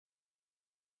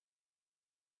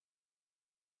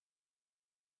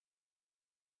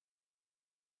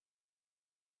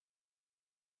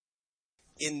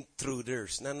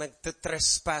intruders na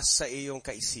nagtatrespass sa iyong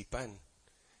kaisipan.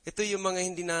 Ito yung mga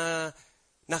hindi na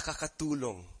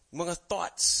nakakatulong. Mga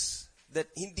thoughts that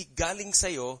hindi galing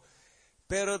sa'yo,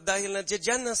 pero dahil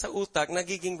nandiyan na sa utak,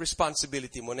 nagiging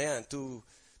responsibility mo na yan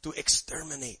to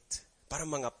exterminate. Para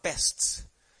mga pests.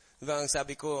 Diba, ang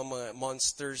sabi ko, ang mga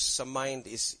monsters sa mind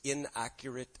is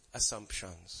inaccurate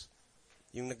assumptions.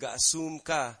 Yung nag-assume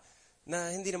ka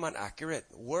na hindi naman accurate.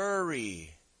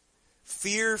 Worry.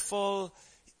 Fearful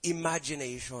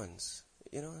imaginations.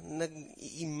 You know,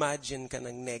 nag-imagine ka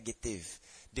ng negative.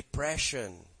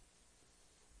 Depression.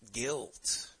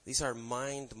 Guilt. These are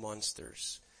mind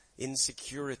monsters.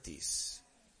 Insecurities.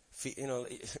 You know,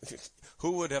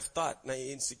 who would have thought na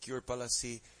insecure pala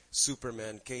si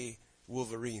Superman kay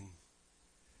Wolverine?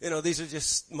 You know, these are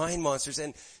just mind monsters.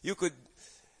 And you could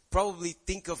probably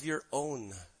think of your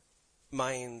own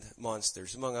mind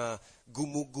monsters. Mga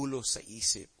gumugulo sa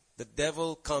isip. The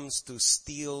devil comes to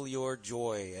steal your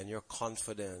joy and your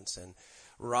confidence and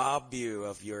rob you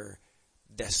of your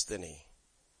destiny.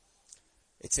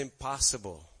 It's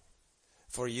impossible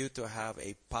for you to have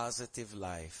a positive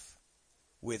life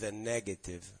with a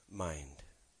negative mind.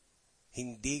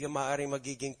 Hindi ka maaaring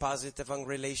magiging positive ang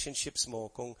relationships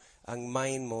mo kung ang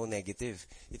mind mo negative.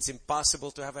 It's impossible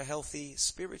to have a healthy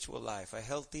spiritual life, a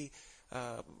healthy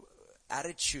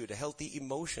attitude, a healthy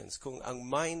emotions kung ang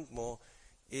mind mo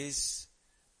is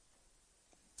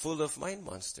full of mind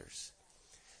monsters.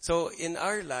 So in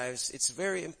our lives, it's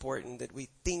very important that we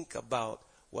think about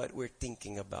what we're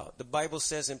thinking about. The Bible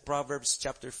says in Proverbs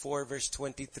chapter 4, verse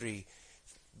 23,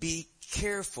 be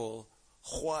careful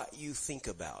what you think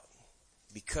about,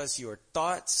 because your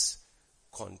thoughts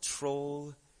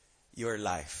control your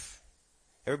life.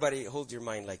 Everybody hold your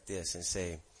mind like this and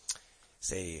say,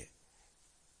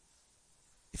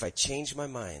 if I change my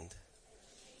mind,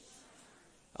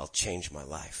 I'll change my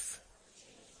life.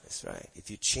 That's right.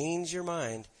 If you change your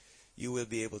mind, you will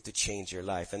be able to change your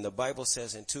life. And the Bible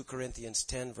says in 2 Corinthians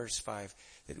 10 verse 5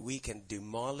 that we can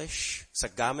demolish sa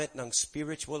gamit ng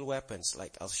spiritual weapons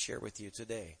like I'll share with you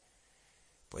today.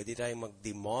 Pwede tayong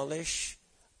mag-demolish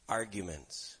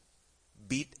arguments,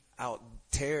 beat out,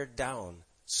 tear down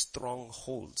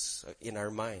strongholds in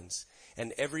our minds,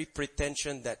 and every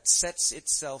pretension that sets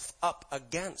itself up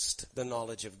against the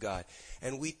knowledge of God.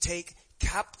 And we take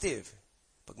captive.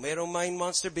 Pag mayroong mind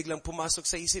monster, biglang pumasok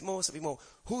sa isip mo, sabi mo,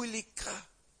 huli ka.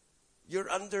 You're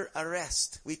under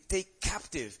arrest. We take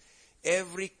captive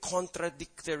every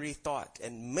contradictory thought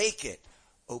and make it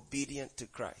obedient to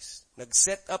Christ.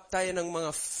 Nag-set up tayo ng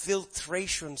mga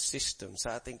filtration system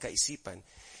sa ating kaisipan.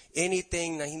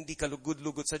 Anything na hindi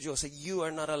kalugod-lugod sa Diyos, you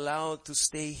are not allowed to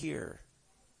stay here.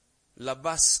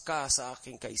 Labas ka sa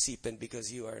aking kaisipan because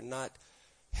you are not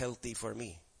healthy for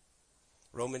me.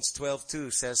 Romans 12:2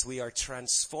 says we are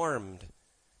transformed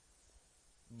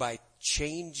by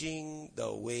changing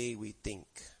the way we think.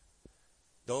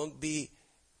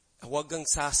 Huwag kang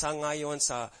sasangayon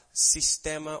sa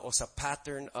sistema o sa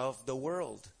pattern of the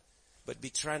world. But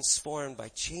be transformed by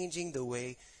changing the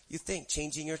way you think,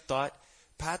 changing your thought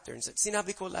patterns. At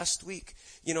sinabi ko last week,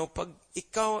 pag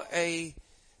ikaw ay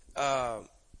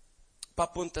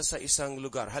papunta sa isang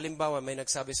lugar, halimbawa may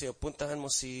nagsabi sa'yo, puntahan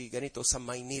mo si ganito sa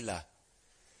Maynila.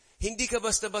 Hindi ka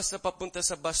basta-basta papunta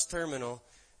sa bus terminal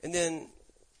and then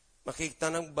makikita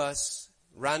ng bus,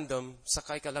 random,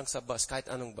 sakay ka lang sa bus, kahit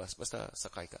anong bus, basta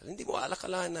sakay ka. Hindi mo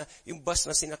alakalaan na yung bus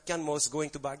na sinakyan mo is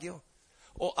going to Baguio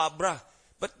o Abra.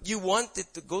 But you wanted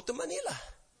to go to Manila.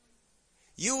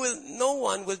 No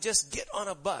one will just get on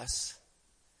a bus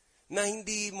na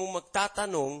hindi mo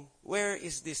magtatanong, where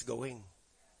is this going?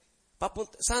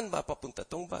 Saan ba papunta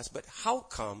tong bus? But how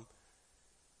come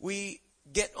we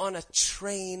get on a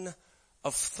train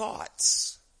of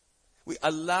thoughts? We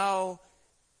allow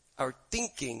our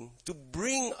thinking to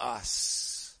bring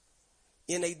us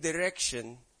in a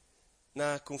direction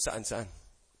na kung saan-saan.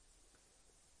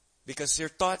 Because your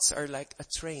thoughts are like a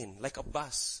train, like a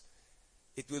bus.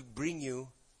 It will bring you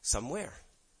somewhere.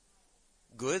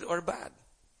 Good or bad.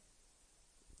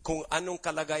 Kung anong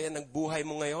kalagayan ng buhay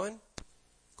mo ngayon,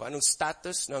 kung anong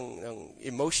status ng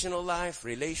emotional life,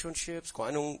 relationships,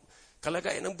 kung anong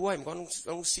kalagayan ng buhay mo, kung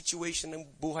anong situation ng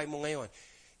buhay mo ngayon,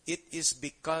 it is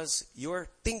because your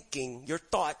thinking, your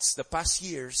thoughts, the past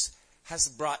years, has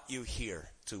brought you here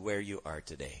to where you are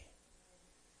today.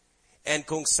 And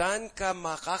kung saan ka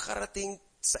makakarating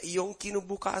sa iyong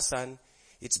kinubukasan,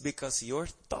 it's because your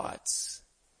thoughts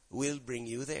will bring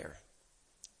you there.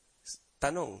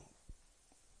 Tanong,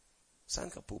 saan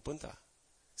ka pupunta?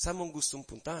 Saan mong gustong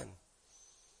puntahan?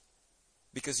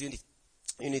 Because you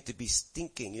need to be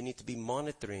thinking, you need to be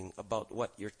monitoring about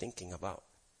what you're thinking about.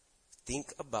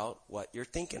 Think about what you're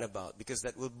thinking about, because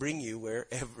that will bring you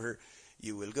wherever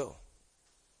you will go.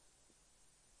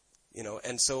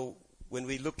 And so when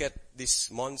we look at these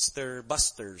monster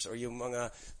busters or yung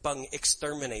mga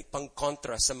pang-exterminate,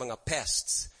 pang-contra sa mga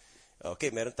pests.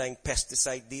 Okay, meron tayong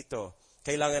pesticide dito.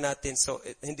 Kailangan natin, so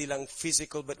hindi lang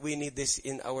physical, but we need this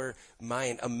in our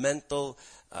mind, a mental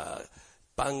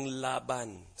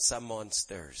panglaban sa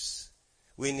monsters.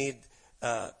 We need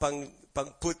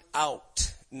pang-put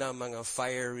out na mga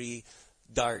fiery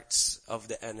darts of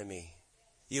the enemy.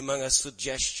 Yung mga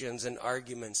suggestions and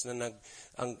arguments na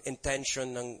ang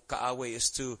intention ng kaaway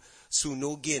is to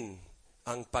sunugin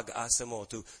ang pag-asa mo,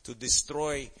 to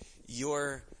destroy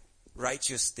your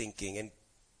righteous thinking and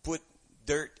put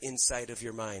dirt inside of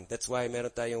your mind. That's why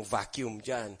meron tayong vacuum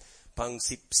dyan, pang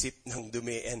sip-sip ng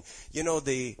dumi. And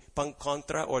the pang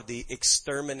contra or the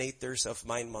exterminators of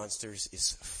mind monsters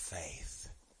is faith.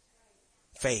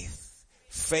 Faith.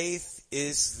 Faith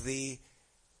is the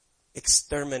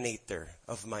exterminator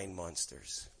of mind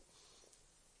monsters.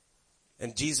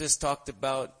 And Jesus talked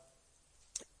about,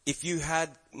 if you had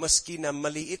maski na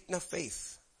maliit na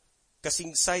faith,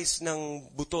 kasing size ng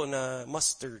buto na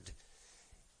mustard,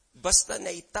 basta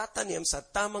na itatanim sa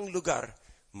tamang lugar,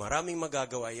 maraming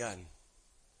magagawa yan.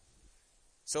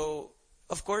 So,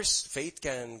 of course, faith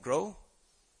can grow.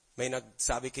 May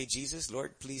nagsabi kay Jesus,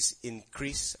 Lord, please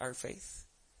increase our faith.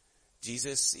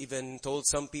 Jesus even told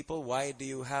some people, why do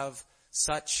you have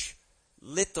such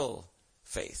little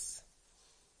faith?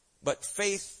 But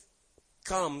faith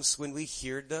comes when we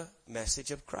hear the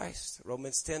message of Christ.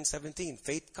 Romans 10:17.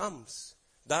 Faith comes.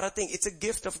 Darating, it's a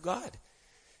gift of God.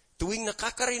 Tuwing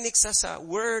nakakarinig sa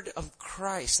word of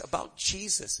Christ about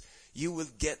Jesus, you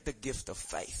will get the gift of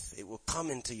faith. It will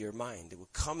come into your mind. It will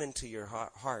come into your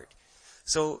heart.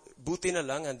 So, buti na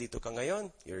lang, andito ka ngayon.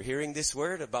 You're hearing this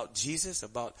word about Jesus,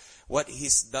 about what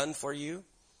He's done for you.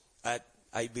 At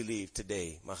I believe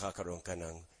today, makakaroon ka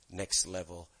ng next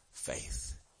level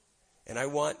faith. And I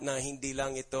want na hindi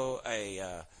lang ito ay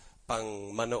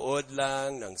pang manood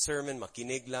lang ng sermon,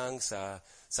 makinig lang sa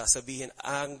sasabihin.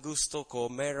 Ang gusto ko,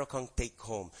 meron kang take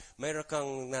home. Meron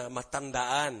kang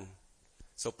matandaan.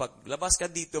 So, pag labas ka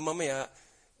dito mamaya,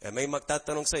 may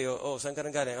magtatanong sa'yo, saan ka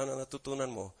nang galing? Ano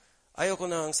natutunan mo? Ayoko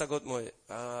na ang sagot mo,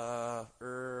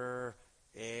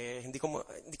 hindi ko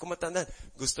matandaan.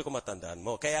 Gusto ko matandaan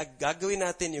mo. Kaya gagawin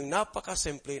natin yung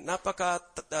napaka-simple,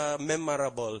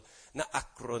 napaka-memorable na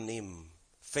acronym.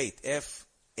 Faith.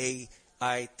 F-A-I-T-H.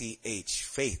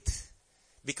 Faith.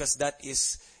 Because that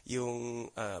is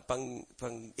yung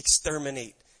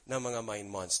pang-exterminate ng mga mind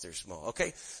monsters mo.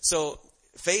 Okay? So,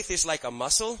 faith is like a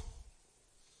muscle.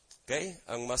 Okay?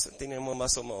 Ang muscle, tingnan mo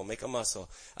muscle mo. Make a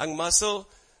muscle. Ang muscle,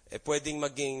 pwedeng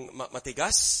maging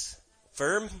matigas,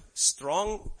 firm,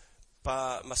 strong,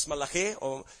 mas malaki,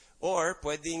 or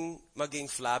pwedeng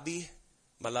maging flabby,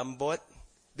 malambot.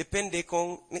 Depende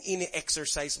kung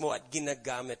ini-exercise mo at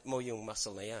ginagamit mo yung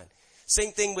muscle na yan.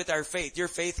 Same thing with our faith.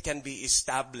 Your faith can be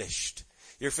established.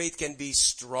 Your faith can be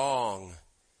strong,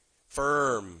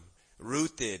 firm,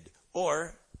 rooted,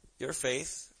 or your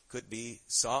faith could be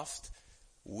soft,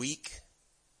 weak,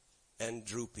 and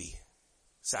droopy.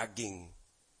 Saging.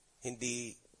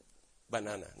 Hindi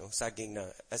banana, no? Saging na,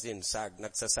 as in sag,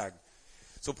 nagsasag.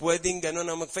 So pwedeng ganun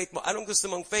ang mag-faith mo. Anong gusto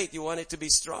mong faith? You want it to be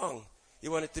strong. You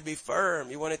want it to be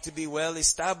firm. You want it to be well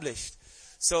established.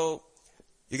 So,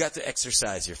 you got to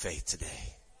exercise your faith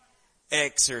today.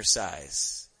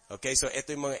 Exercise. Okay, so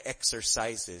ito yung mga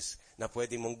exercises na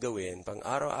pwede mong gawin, pang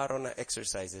araw-araw na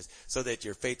exercises, so that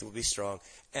your faith will be strong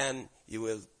and you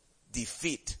will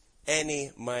defeat any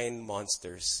mind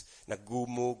monsters na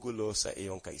gumugulo sa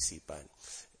iyong kaisipan.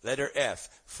 Letter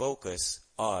F, focus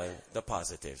on the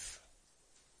positive.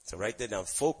 So write that down,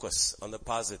 focus on the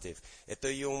positive.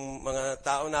 Ito yung mga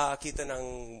tao nakakita ng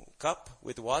cup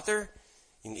with water.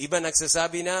 Yung iba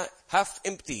nagsasabi na half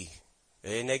empty.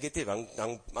 Negative.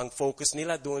 Ang focus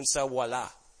nila doon sa wala.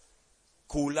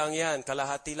 Kulang yan,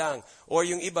 kalahati lang. Or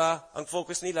yung iba, ang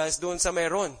focus nila is doon sa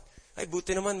meron. Ay,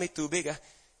 buti naman may tubig.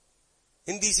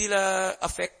 Hindi sila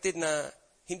affected na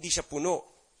hindi siya puno.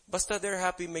 Basta they're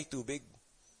happy may tubig.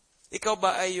 Ikaw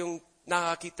ba ay yung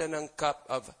nakakita ng cup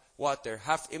of water,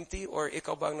 half empty, or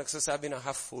ikaw ba ang nagsasabi na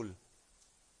half full?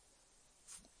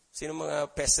 Sino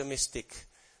mga pessimistic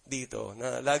dito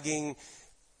na laging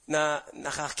na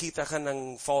nakakita ka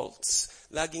ng faults,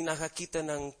 laging nakakita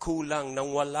ng kulang, ng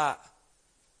wala?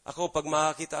 Ako, pag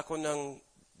makakita ako ng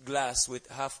glass with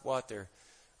half water,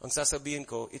 ang sasabihin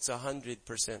ko, it's 100%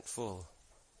 full.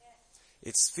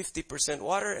 It's 50%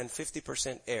 water and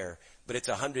 50% air, but it's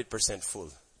 100% full.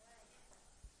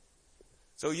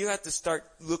 So you have to start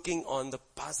looking on the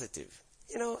positive.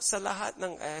 sa lahat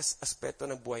ng aspeto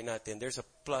ng buhay natin, there's a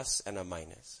plus and a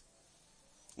minus.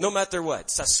 No matter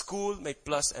what, sa school, may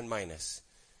plus and minus.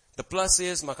 The plus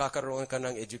is, makakaroon ka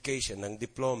ng education, ng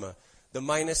diploma. The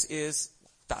minus is,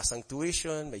 taas ang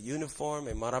tuition, may uniform,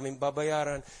 may maraming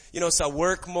babayaran. Sa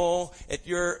work mo, at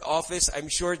your office, I'm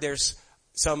sure there's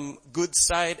some good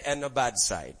side and a bad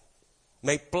side.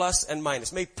 May plus and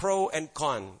minus. May pro and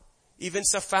con. Even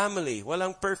sa family,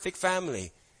 walang perfect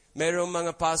family. Merong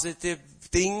mga positive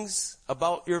things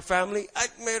about your family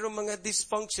at merong mga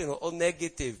dysfunctional or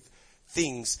negative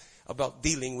things about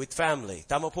dealing with family.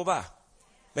 Tama po ba?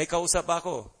 May kausap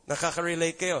ako.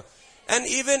 Nakaka-relate kayo. And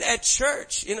even at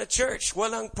church, in a church,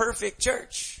 walang perfect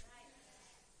church.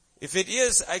 If it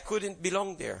is, I couldn't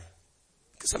belong there.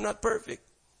 Because I'm not perfect.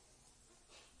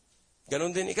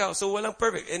 Ganon din ikaw. So walang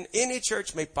perfect. In any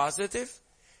church, may positive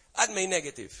at may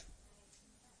negative.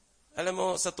 Alam mo,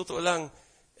 sa totoo lang,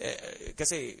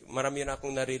 kasi marami na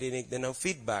akong naririnig din ng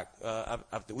feedback.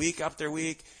 After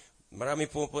week, marami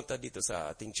pumunta dito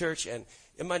sa ating church. And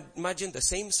imagine the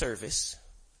same service,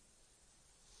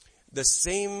 the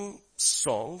same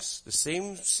songs, the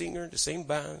same singer, the same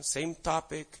band, same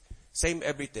topic, same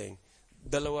everything.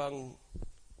 Dalawang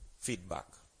feedback.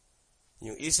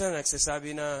 Yung isa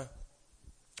nagsasabi na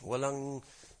wala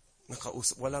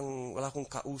akong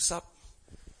kausap,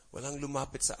 walang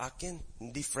lumapit sa akin,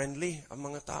 hindi friendly ang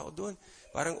mga tao doon.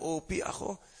 Parang OP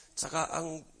ako. Tsaka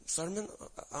ang sermon,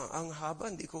 ang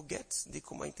haba, hindi ko gets, hindi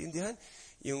ko maintindihan.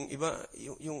 Yung iba,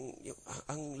 yung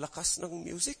ang lakas ng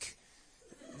music,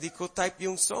 hindi ko type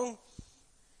yung song.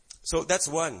 So that's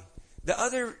one. The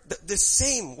other, the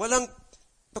same, walang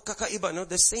pagkakaiba, no?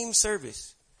 The same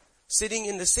service. Sitting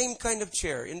in the same kind of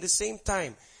chair, in the same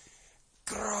time.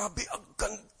 Grabe, ang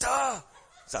ganda!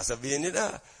 Sasabihin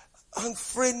nila, ang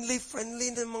friendly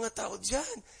ng mga tao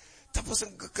dyan. Tapos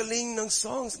ang galing ng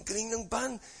songs, ang galing ng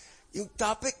band. Yung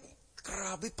topic,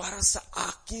 grabe, para sa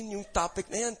akin, yung topic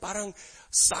na yan, parang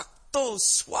sakto,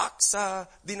 swak sa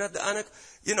dinadaanan.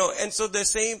 And so the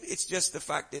same, it's just the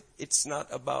fact that it's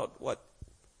not about what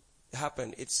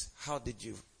happened. It's how did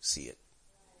you see it?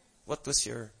 What was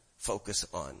your focus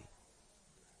on?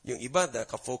 Yung iba,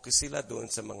 nakafocus sila doon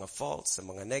sa mga faults, sa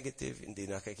mga negative, hindi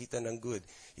nakikita ng good.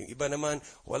 Yung iba naman,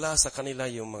 wala sa kanila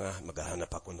yung mga, maghahanap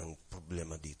ako ng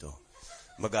problema dito.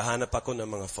 Maghahanap ako ng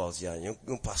mga faults yan.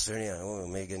 Yung pastor niya,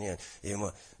 may ganyan.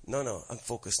 No, ang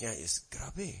focus niya is,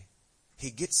 grabe,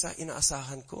 higit sa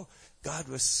inaasahan ko.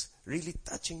 God was really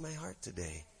touching my heart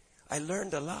today. I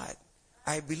learned a lot.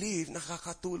 I believe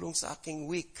nakakatulong sa aking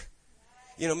week.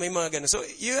 May mga ganun. So,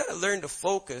 you gotta learn to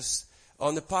focus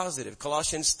on the positive.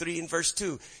 Colossians 3 and verse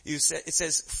 2, it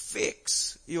says,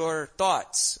 fix your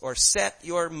thoughts or set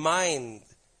your mind.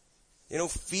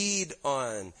 Feed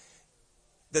on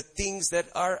the things that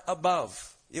are above.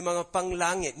 Yung mga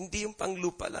panglangit, hindi yung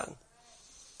panglupa lang.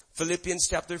 Philippians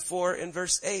chapter 4 and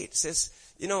verse 8 says,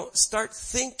 start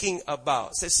thinking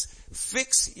about. It says,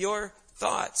 fix your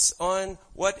thoughts on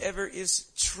whatever is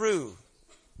true.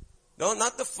 No,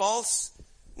 not the false,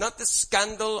 not the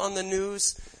scandal on the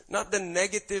news, not the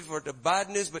negative or the bad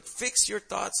news, but fix your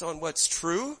thoughts on what's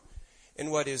true and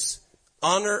what is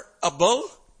honorable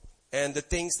and the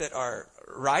things that are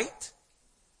right.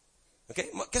 Okay?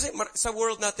 Kasi sa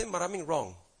world natin, maraming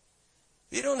wrong.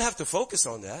 You don't have to focus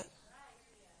on that.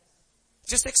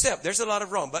 Just accept there's a lot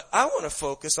of wrong, but I want to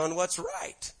focus on what's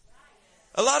right.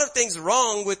 A lot of things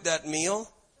wrong with that meal,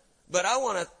 but I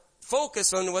want to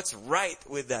focus on what's right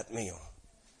with that meal.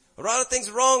 A lot of things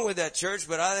wrong with that church,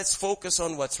 but let's focus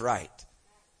on what's right.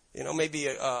 Maybe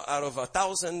out of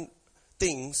 1,000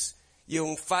 things,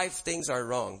 yung 5 things are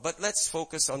wrong. But let's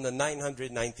focus on the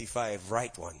 995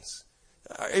 right ones.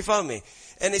 You follow me?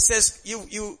 And it says,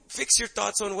 you fix your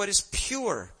thoughts on what is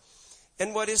pure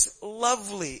and what is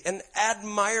lovely and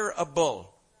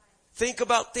admirable. Think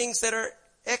about things that are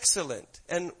excellent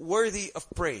and worthy of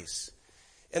praise.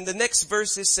 And the next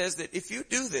verse says that if you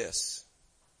do this,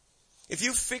 if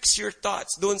you fix your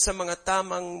thoughts doon sa mga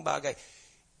tamang bagay,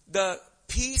 the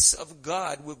peace of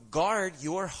God will guard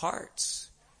your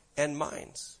hearts and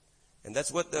minds. And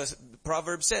that's what the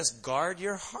proverb says, guard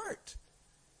your heart.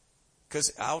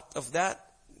 Because out of that,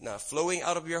 flowing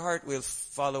out of your heart will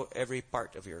follow every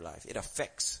part of your life. It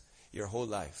affects your whole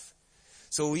life.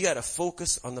 So we got to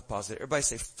focus on the positive. Everybody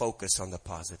say focus on the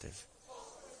positive.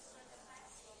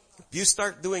 If you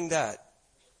start doing that,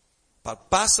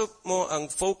 pagpasok mo ang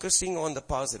focusing on the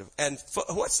positive. And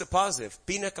what's the positive?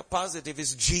 Pinaka-positive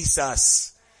is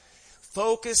Jesus.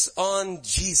 Focus on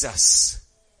Jesus.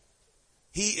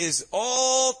 He is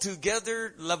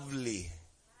altogether lovely.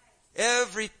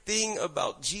 Everything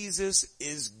about Jesus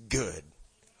is good.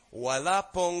 wala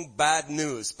pong bad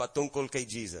news patungkol kay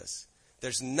Jesus.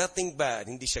 There's nothing bad.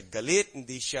 Hindi siya galit,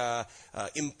 hindi siya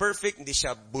imperfect, hindi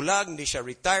siya bulag, hindi siya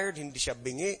retired, hindi siya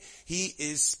bingi. He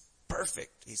is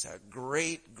perfect. He's a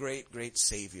great, great, great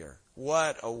Savior.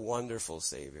 What a wonderful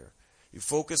Savior. You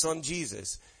focus on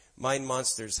Jesus, mind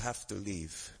monsters have to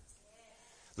leave.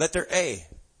 Letter A.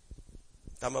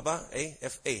 Tama ba? A?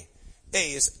 F-A. A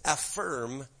is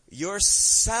affirm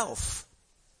yourself.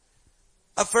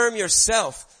 Affirm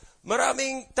yourself.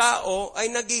 Maraming tao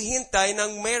ay naghihintay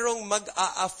ng merong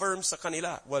mag-a-affirm sa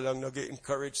kanila. Walang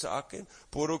nag-encourage sa akin.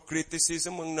 Puro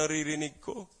criticism ang naririnig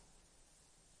ko.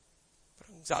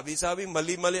 Sabi,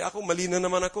 mali-mali ako, mali na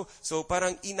naman ako. So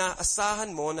parang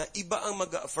inaasahan mo na iba ang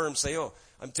mag-a-affirm sa'yo.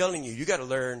 I'm telling you, you gotta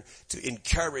learn to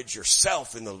encourage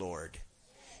yourself in the Lord.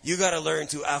 You gotta learn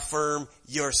to affirm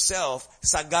yourself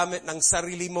sa gamit ng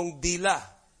sarili mong dila.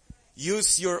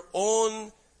 Use your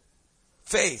own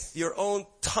faith, your own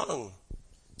tongue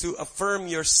to affirm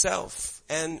yourself.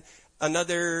 And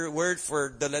another word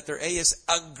for the letter A is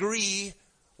agree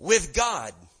with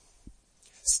God.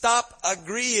 Stop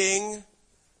agreeing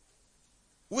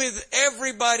with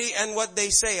everybody and what they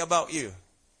say about you.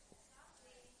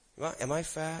 Am I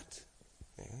fat?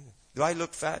 Do I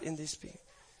look fat in this picture?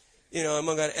 You know,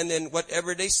 and then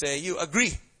whatever they say, you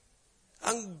agree.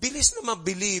 Ang bilis na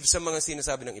mabelieve sa mga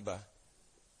sinasabi ng iba.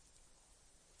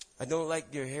 I don't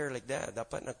like your hair like that.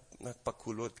 Dapat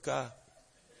nagpakulot ka.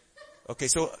 Okay,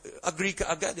 so agree ka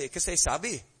agad kasi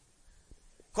sabi.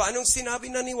 Kung anong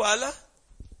sinabi naniwala,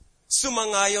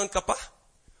 sumangayon ka pa.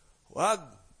 Wag.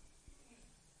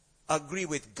 Agree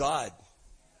with God.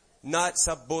 Not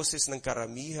sa boses ng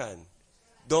karamihan.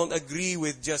 Don't agree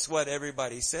with just what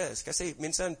everybody says. Kasi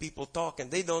minsan people talk and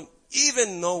they don't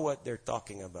even know what they're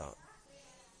talking about.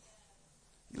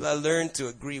 You learn to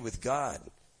agree with God.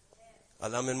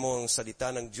 Alamin mo ang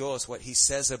salita ng Diyos, what He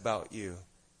says about you.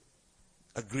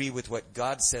 Agree with what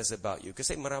God says about you.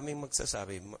 Kasi maraming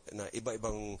magsasabi na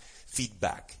iba-ibang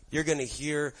feedback. You're gonna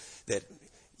hear that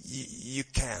you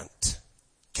can't.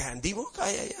 Di mo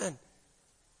kaya yan.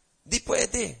 Di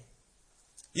pwede.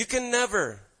 You can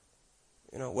never.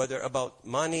 You know, whether about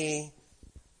money,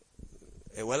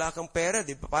 wala kang pera,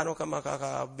 di paano ka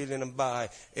makakabili ng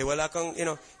bahay? Wala kang,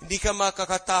 hindi ka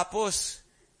makakatapos.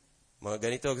 Mga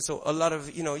ganito. So, a lot of,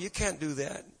 you can't do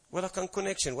that. Wala kang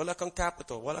connection, wala kang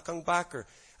capital, wala kang backer.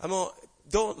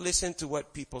 Don't listen to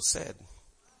what people said.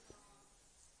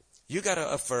 You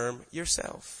gotta affirm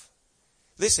yourself.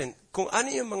 Listen, kung ano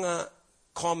yung mga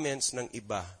comments ng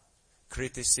iba,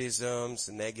 criticisms,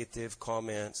 negative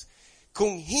comments,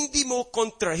 kung hindi mo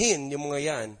kontrahin yung mga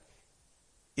yan,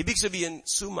 ibig sabihin,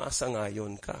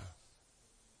 sumasangayon ka.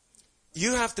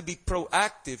 You have to be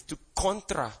proactive to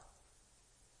contra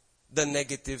the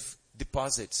negative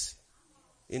deposits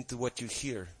into what you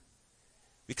hear.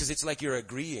 Because it's like you're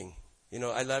agreeing.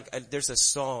 There's a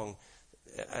song,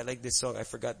 I like this song, I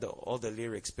forgot all the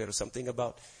lyrics, pero something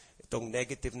about itong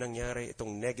negative nangyari,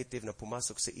 itong negative na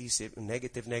pumasok sa isip,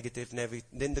 negative.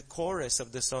 Then the chorus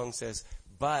of the song says,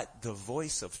 but the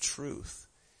voice of truth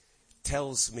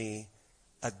tells me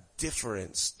a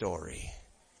different story.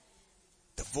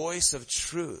 The voice of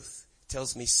truth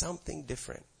tells me something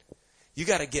different. You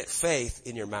got to get faith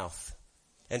in your mouth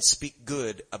and speak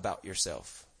good about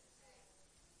yourself.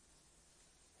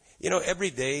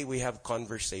 Every day we have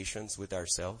conversations with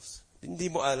ourselves. Hindi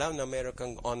mo alam na meron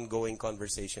kang ongoing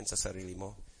conversation sa sarili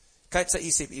mo. Kahit sa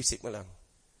isip-isip mo lang.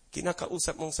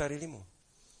 Kinakausap mong sarili mo.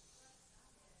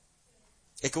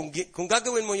 Kung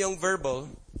gagawin mo yung verbal,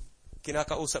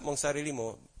 kinakausap mong sarili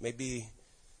mo, maybe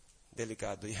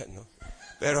delikado yan, no?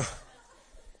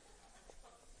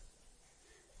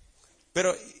 Pero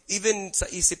even sa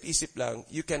isip-isip lang,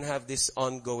 you can have this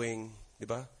ongoing, di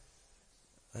ba?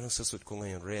 Anong susud ko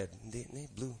ngayon? Red. Hindi,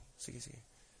 blue. Sige.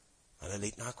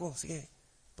 Late na ako. Sige.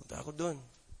 Punta ako doon.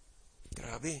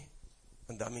 Grabe.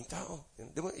 Ang daming tao.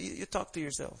 You talk to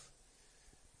yourself.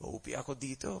 Uupi ako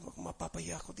dito.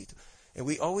 Mapapahiya ako dito. And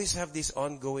we always have this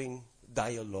ongoing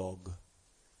dialogue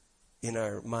in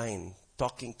our mind,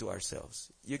 talking to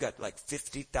ourselves. You got like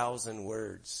 50,000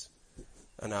 words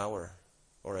an hour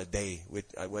or a day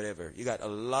with whatever. You got a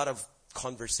lot of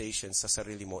conversations sa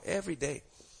sarili mo every day.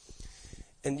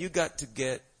 And you got to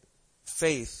get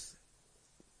faith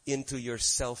into your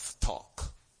self-talk.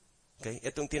 Okay?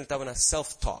 Itong tinatawag na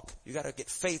self-talk. You got to get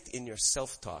faith in your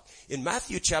self-talk. In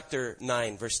Matthew chapter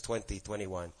 9, verse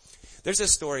 20-21, there's a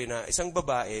story na isang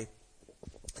babae,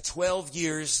 12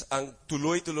 years ang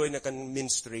tuloy-tuloy na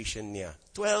menstruation niya.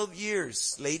 12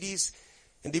 years. Ladies,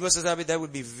 hindi masasabi that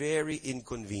would be very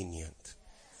inconvenient.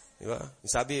 Diba?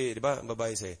 Sabi, diba, ang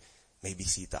babae say, may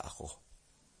bisita ako.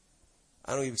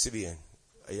 Anong ibig sabihin?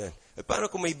 Ayan. E paano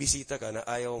kung may bisita ka na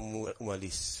ayaw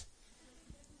umalis?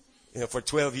 For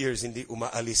 12 years, hindi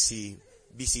umaalis si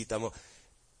bisita mo.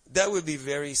 That would be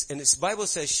very, and this Bible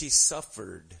says she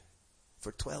suffered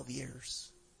for 12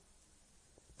 years.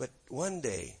 But one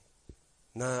day,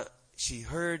 she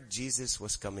heard Jesus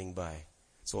was coming by.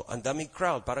 So, ang daming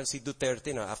crowd, parang si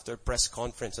Duterte na, after press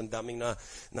conference, ang daming yung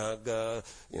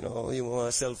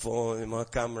mga cellphone, yung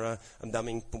mga camera, ang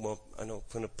daming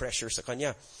pressure sa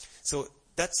kanya. So,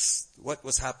 that's what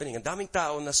was happening. Ang daming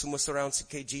tao na sumusurround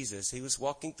kay Jesus. He was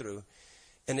walking through,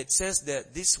 and it says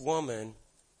that this woman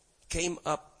came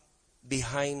up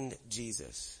behind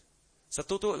Jesus. Sa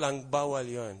totoo lang, bawal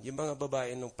yon. Yung mga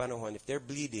babae nung panahon, if they're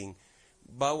bleeding,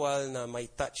 bawal na may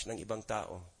touch ng ibang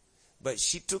tao. But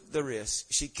she took the risk.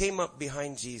 She came up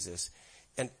behind Jesus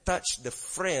and touched the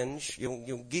fringe,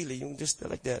 yung gili, yung just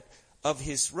like that, of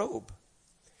his robe.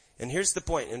 And here's the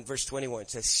point in verse 21.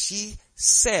 It says, she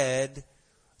said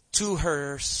to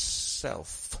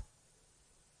herself.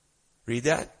 Read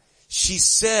that. She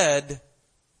said,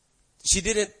 she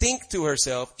didn't think to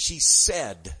herself, she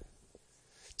said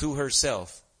to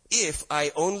herself, if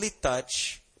I only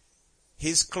touch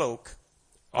his cloak,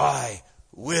 I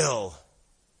will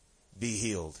be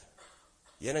healed.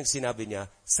 Yan ang sinabi niya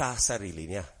sa sarili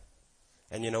niya.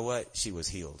 And you know what? She was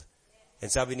healed.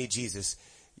 And sabi ni Jesus,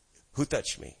 who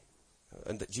touched me?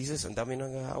 And Jesus, ang dami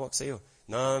nang hawak sa'yo.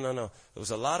 No. There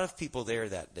was a lot of people there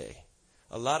that day.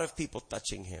 A lot of people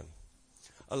touching him.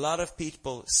 A lot of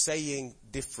people saying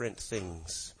different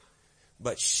things.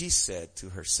 But she said to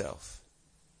herself,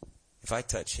 if I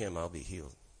touch him, I'll be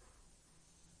healed.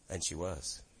 And she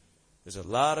was. There's a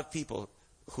lot of people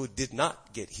who did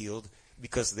not get healed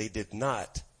because they did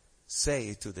not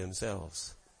say to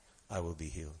themselves, I will be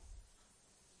healed.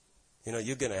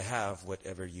 You're going to have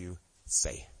whatever you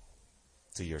say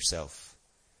to yourself.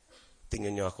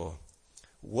 Tingnan niyo ako.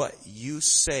 What you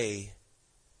say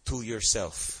to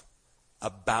yourself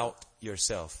about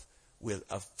yourself will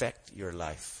affect your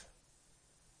life.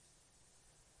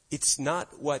 It's not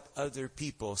what other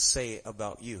people say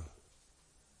about you.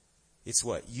 It's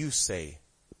what you say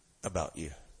about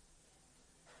you.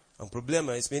 Ang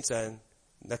problema is minsan,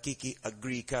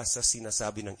 nakiki-agree ka sa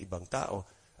sinasabi ng ibang tao.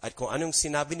 At kung anong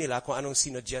sinabi nila, kung anong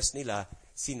sinuggest nila,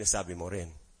 sinasabi mo rin.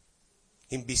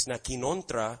 Imbis na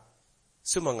kinontra,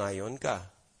 sumangayon ka.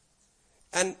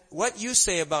 And what you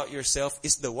say about yourself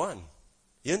is the one.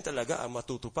 Yun talaga ang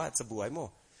matutupad sa buhay mo.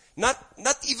 Not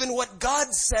even what God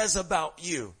says about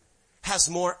you has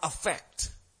more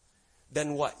effect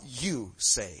than what you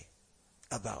say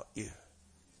about you.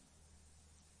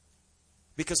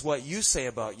 Because what you say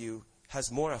about you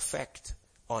has more effect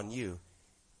on you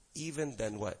even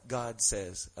than what God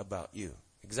says about you.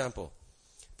 Example,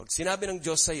 pag sinabi ng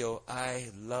Diyos sa'yo,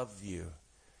 I love you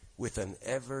with an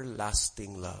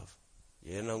everlasting love.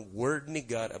 Yan ang word ni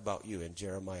God about you in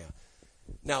Jeremiah.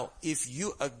 Now, if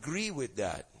you agree with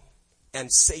that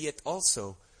and say it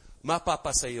also,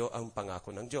 mapapasayo ang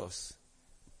pangako ng Diyos.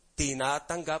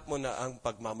 Tinatanggap mo na ang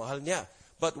pagmamahal niya.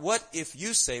 But what if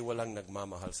you say, walang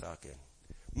nagmamahal sa akin?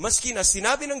 Maski na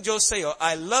sinabi ng Diyos sa'yo,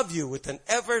 I love you with an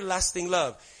everlasting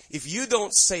love. If you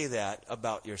don't say that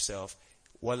about yourself,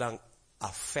 walang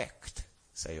affect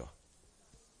sa'yo.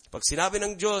 Pag sinabi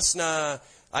ng Diyos na,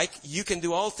 you can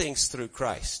do all things through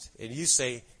Christ, and you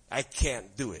say, I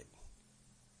can't do it,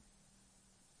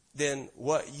 then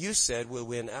what you said will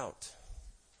win out.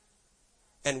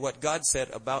 And what God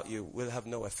said about you will have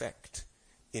no effect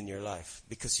in your life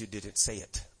because you didn't say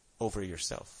it over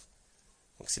yourself.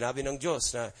 Kung sinabi ng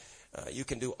Diyos na you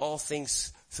can do all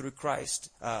things through Christ,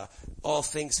 all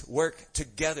things work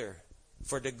together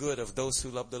for the good of those who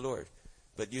love the Lord.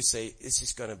 But you say, this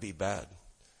is going to be bad.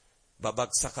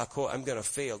 Babagsak ako, I'm going to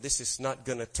fail. This is not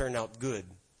going to turn out good.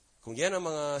 Kung yan ang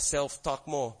mga self-talk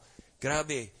mo,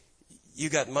 grabe, you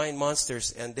got mind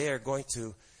monsters and they are going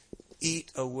to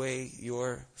eat away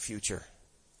your future.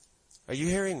 Are you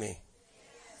hearing me?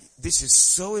 This is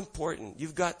so important.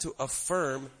 You've got to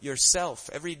affirm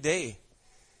yourself every day.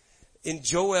 In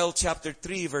Joel chapter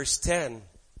 3 verse 10,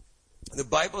 the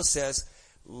Bible says,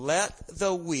 let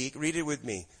the weak, read it with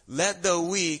me, let the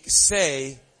weak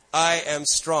say, I am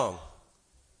strong.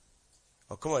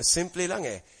 Oh, come on, simple lang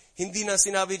eh. Hindi na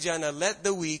sinabi dyan na let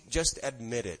the weak, just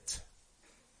admit it.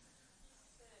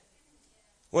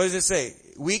 What does it say?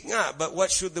 Weak nga, but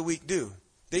what should the weak do?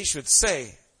 They should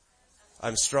say,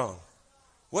 I'm strong.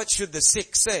 What should the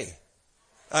sick say?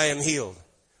 I am healed.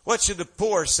 What should the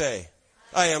poor say?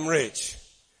 I am rich.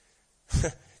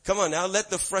 Come on now, let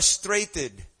the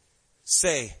frustrated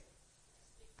say,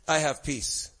 I have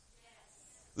peace.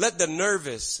 Let the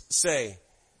nervous say,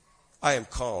 I am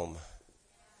calm.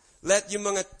 Let yung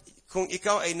mga, kung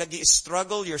ikaw ay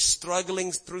nag-struggle, you're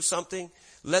struggling through something,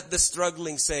 let the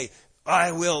struggling say,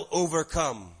 I will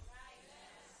overcome.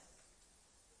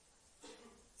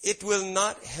 It will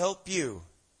not help you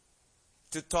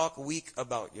to talk weak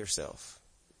about yourself.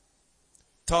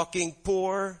 Talking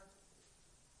poor,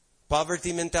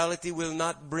 poverty mentality will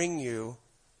not bring you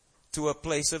to a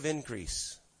place of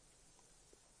increase.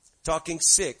 Talking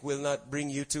sick will not bring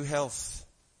you to health.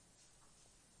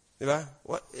 Diba?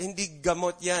 What? Hindi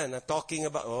gamot yan. Talking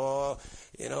about,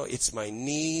 it's my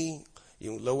knee,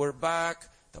 yung lower back,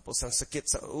 tapos ang sakit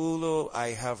sa ulo, I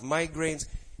have migraines.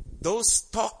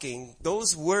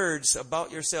 Those words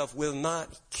about yourself will not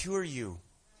cure you.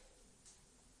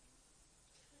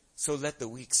 So let the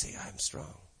weak say, I'm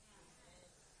strong.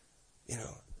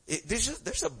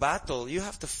 There's a battle. You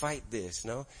have to fight this,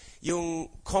 no? Yung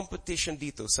competition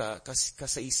dito sa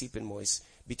kasaisipin mo is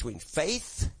between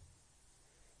faith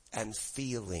and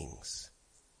feelings.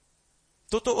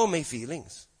 Totoo may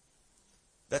feelings.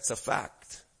 That's a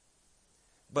fact.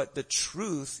 But the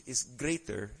truth is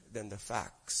greater than the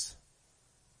facts.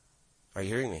 Are you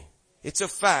hearing me? It's a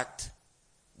fact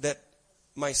that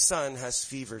my son has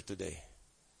fever today.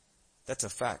 That's a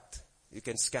fact. You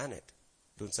can scan it.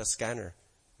 Dun sa scanner.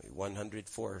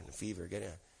 104 fever.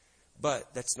 Ganyan.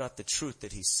 But that's not the truth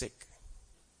that he's sick.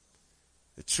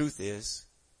 The truth is,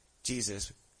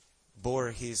 Jesus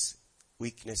bore his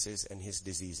weaknesses and his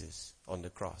diseases on the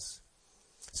cross.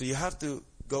 So you have to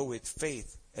go with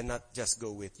faith and not just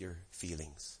go with your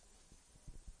feelings.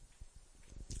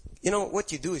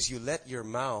 What you do is you let your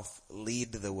mouth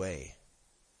lead the way.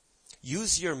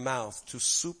 Use your mouth to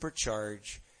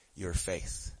supercharge your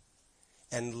faith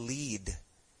and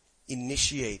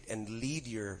initiate and lead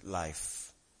your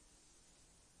life.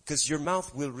 Because your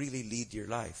mouth will really lead your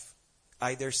life.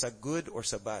 Either sa good or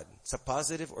sa bad. Sa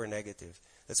positive or negative.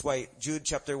 That's why Jude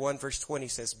chapter 1 verse 20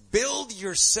 says, build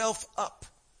yourself up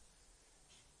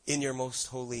in your most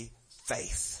holy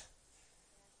faith.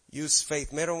 Use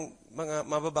faith. Merong mga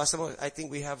mababasa mo, I think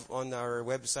we have on our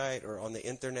website or on the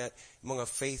internet, mga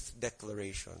faith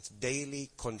declarations, daily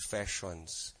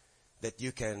confessions that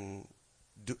you can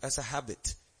do as a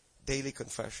habit. Daily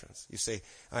confessions. You say,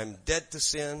 I'm dead to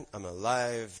sin, I'm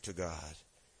alive to God.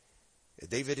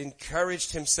 David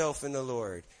encouraged himself in the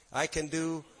Lord. I can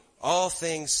do all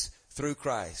things through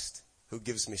Christ who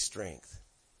gives me strength.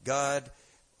 God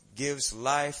gives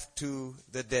life to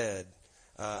the dead.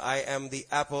 I am the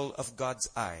apple of God's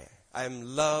eye. I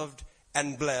am loved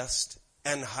and blessed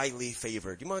and highly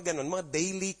favored. Yung mga ganon, mga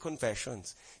daily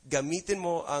confessions. Gamitin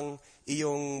mo ang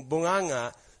iyong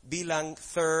bunganga bilang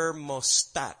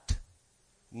thermostat,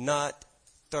 not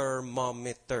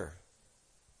thermometer.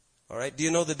 Alright? Do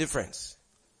you know the difference?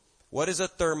 What does a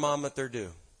thermometer do?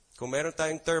 Kung meron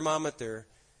tayong thermometer,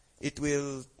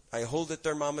 I hold the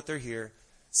thermometer here,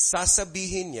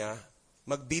 sasabihin niya,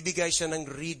 magbibigay siya ng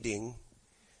reading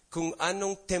kung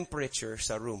anong temperature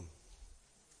sa room.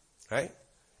 Right?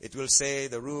 It will say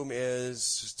the room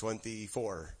is 24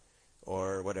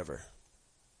 or whatever.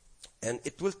 And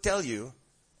it will tell you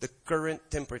the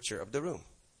current temperature of the room.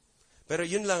 Pero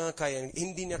yun lang ang kayang,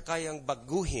 hindi niya kayang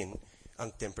baguhin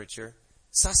ang temperature.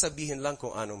 Sasabihin lang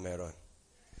kung anong meron.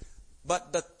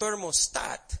 But the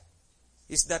thermostat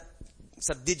is that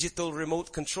sa digital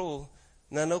remote control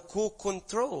na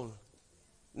nakukontrol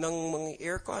ng mga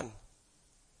aircon.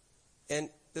 And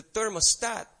the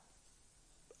thermostat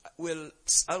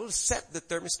I will set the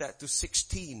thermostat to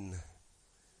 16.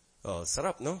 Oh,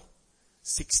 sarap, no?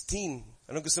 16.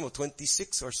 Anong gusto mo?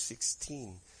 26 or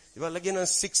 16? Diba? Lagyan ng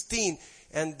 16.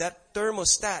 And that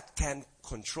thermostat can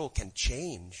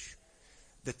change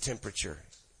the temperature,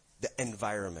 the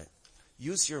environment.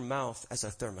 Use your mouth as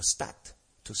a thermostat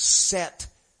to set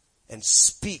and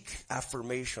speak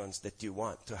affirmations that you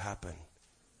want to happen.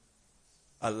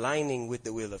 Aligning with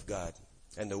the will of God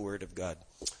and the Word of God.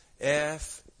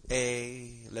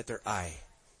 Letter I.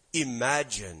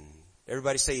 Imagine.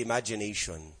 Everybody say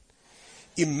imagination.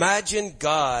 Imagine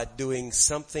God doing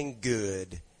something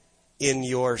good in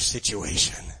your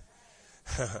situation.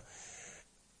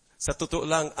 Sa totoo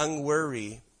lang, ang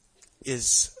worry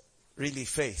is really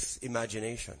faith,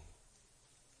 imagination.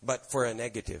 But for a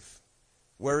negative.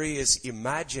 Worry is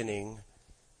imagining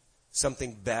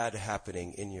something bad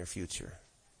happening in your future.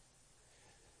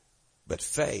 But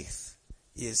faith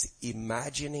is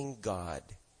imagining God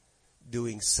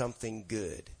doing something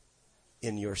good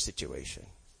in your situation.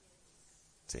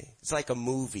 See? It's like a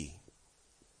movie.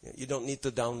 You don't need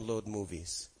to download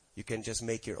movies. You can just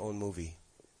make your own movie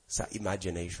sa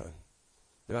imagination.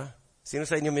 Diba? Sino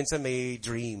sa inyo minsan may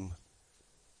dream?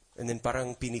 And then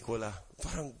parang pinikula.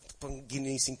 Parang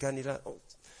ginising ka nila. Oh,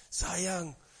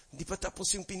 sayang, hindi pa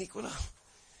tapos yung pelikula.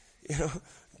 You know,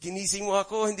 ginising mo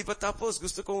ako, hindi pa tapos.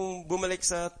 Gusto kong bumalik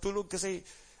sa tulog kasi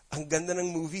ang ganda ng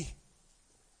movie.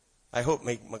 I hope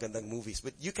may magandang movies.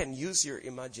 But you can use your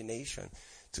imagination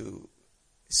to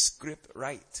script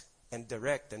write and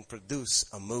direct and produce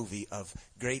a movie of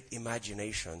great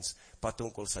imaginations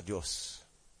patungkol sa Diyos.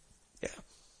 Yeah.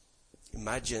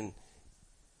 Imagine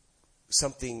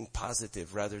something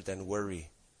positive rather than worry.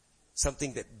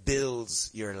 Something that builds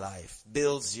your life,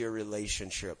 builds your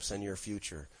relationships and your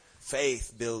future.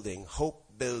 Faith building, hope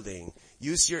building.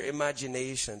 Use your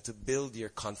imagination to build your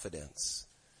confidence.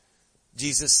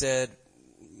 Jesus said,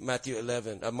 Mark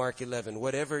 11,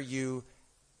 whatever you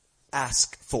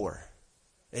ask for.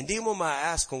 Hindi mo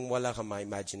ma-ask kung wala ka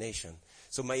ma-imagination.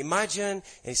 So ma-imagine,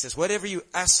 and he says, whatever you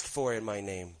ask for in my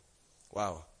name,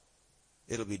 wow,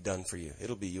 it'll be done for you.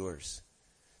 It'll be yours.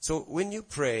 So when you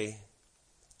pray,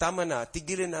 tama na,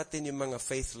 tigilin natin yung mga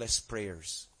faithless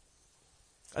prayers.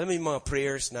 Alam mo yung mga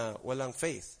prayers na walang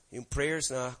faith. Yung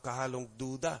prayers na kahalong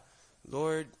duda.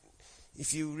 Lord,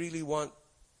 if you really want,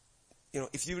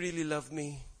 if you really love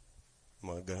me,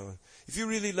 mga ganun. If you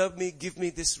really love me, give me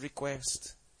this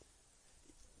request.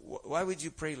 Why would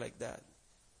you pray like that?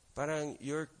 Parang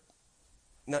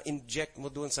na-inject mo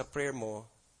doon sa prayer mo,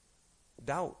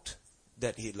 doubt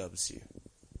that He loves you.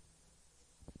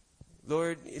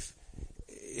 Lord, if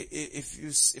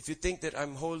you think that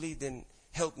I'm holy, then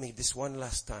help me this one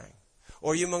last time.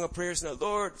 Or yung mga prayers na,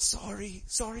 Lord, sorry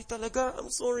talaga. I'm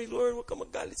sorry, Lord. Huwag ka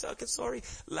magalit sa akin. Sorry.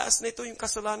 Last na ito yung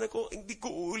kasalanan ko. Hindi ko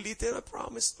uulitin. I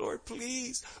promise, Lord.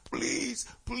 Please, please,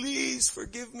 please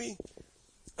forgive me.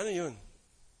 Ano yun?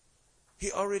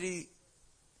 He already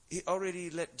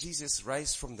let Jesus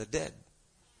rise from the dead.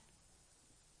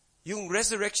 Yung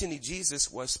resurrection ni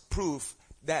Jesus was proof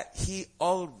that He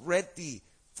already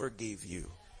forgave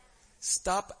you.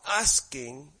 Stop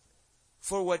asking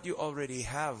for what you already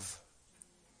have.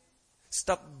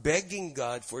 Stop begging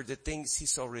God for the things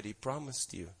He's already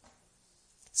promised you.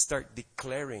 Start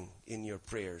declaring in your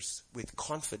prayers with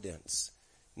confidence,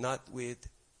 not with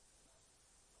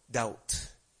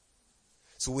doubt.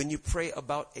 So when you pray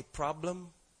about a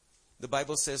problem, the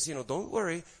Bible says, don't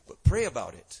worry, but pray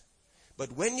about it.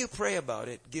 But when you pray about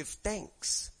it, give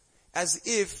thanks. As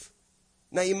if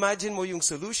na-imagine mo yung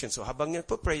solution. So habang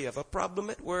nagpo-pray, you have a problem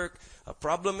at work, a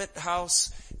problem at house,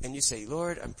 and you say,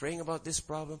 Lord, I'm praying about this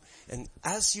problem. And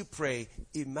as you pray,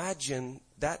 imagine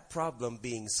that problem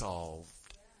being solved.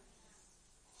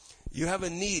 You have a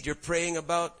need. You're praying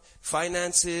about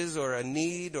finances or a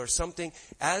need or something.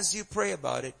 As you pray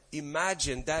about it,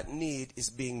 imagine that need is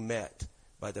being met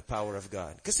by the power of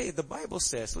God. Because the Bible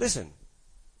says, listen,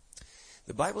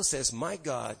 the Bible says, my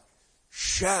God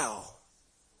shall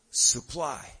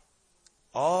supply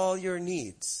all your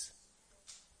needs,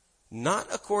 not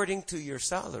according to your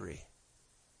salary,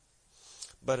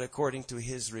 but according to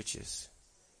His riches.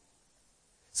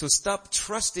 So stop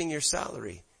trusting your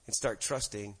salary and start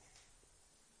trusting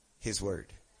His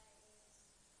word.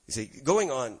 You see,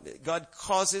 going on, God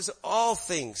causes all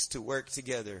things to work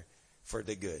together for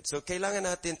the good. So kailangan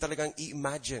natin talagang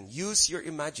imagine. Use your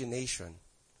imagination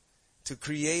to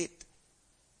create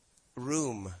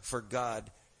room for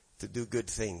God to do good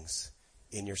things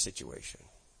in your situation.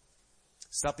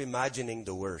 Stop imagining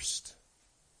the worst.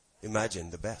 Imagine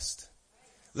the best.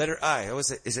 Letter I. What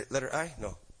was it? Is it letter I?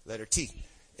 No. Letter T.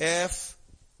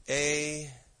 F-A-I-T.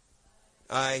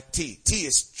 T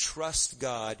is trust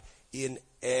God in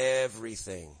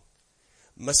everything.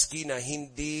 Maski na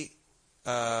hindi,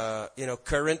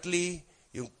 currently,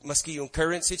 maski yung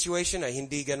current situation na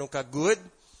hindi ganun ka good,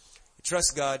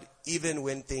 trust God even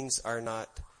when things are not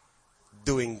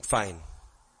doing fine.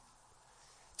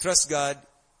 Trust God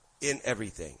in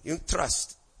everything. Yung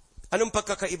trust. Anong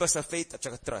pagkakaiba sa faith at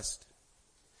saka trust?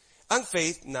 Ang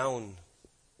faith, noun.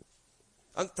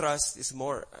 Ang trust is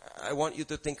more, I want you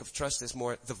to think of trust as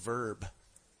more the verb.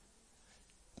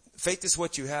 Faith is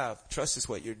what you have. Trust is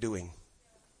what you're doing.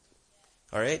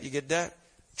 Alright, you get that?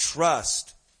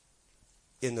 Trust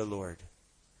in the Lord.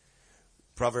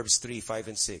 Proverbs 3, 5,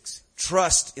 and 6.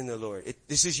 Trust in the Lord.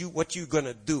 This is what you're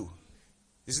gonna do.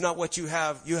 This is not what you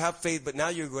have. You have faith, but now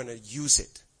you're gonna use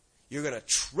it. You're gonna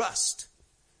trust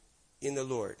in the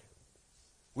Lord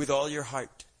with all your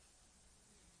heart.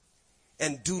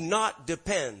 And do not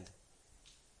depend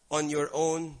on your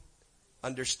own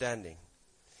understanding.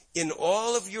 In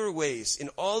all of your ways, in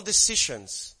all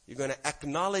decisions, you're going to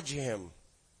acknowledge Him.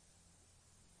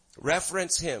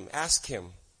 Reference Him. Ask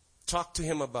Him. Talk to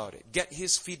Him about it. Get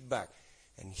His feedback.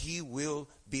 And He will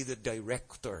be the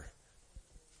director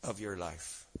of your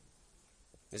life.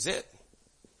 Is it?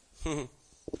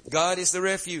 God is the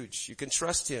refuge. You can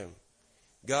trust Him.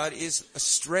 God is a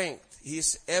strength. He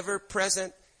is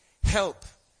ever-present help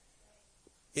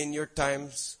in your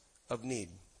times of need.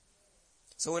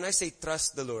 So when I say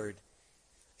trust the Lord,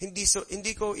 hindi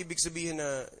ko ibig sabihin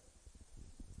na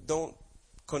don't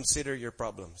consider your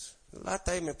problems. Lahat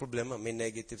tayo may problema, may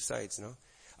negative sides, no?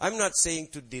 I'm not saying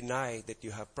to deny that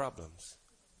you have problems.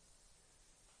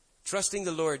 Trusting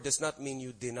the Lord does not mean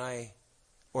you deny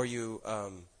or you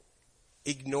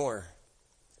ignore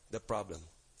the problem.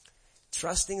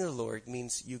 Trusting the Lord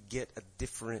means you get a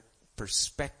different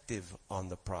perspective on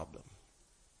the problem.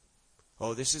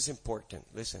 Oh, this is important.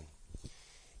 Listen.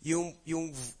 Yung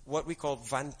what we call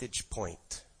vantage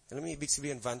point. Alam mo ibig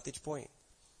sabihin vantage point?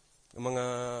 Yung mga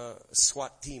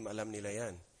SWAT team, alam nila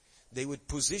yan. They would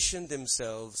position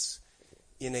themselves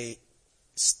in a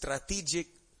strategic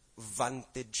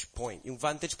vantage point. Yung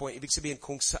vantage point, ibig sabihin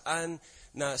kung saan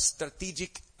na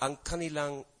strategic ang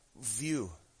kanilang view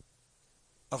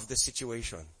of the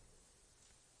situation.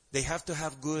 They have to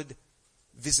have good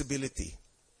visibility.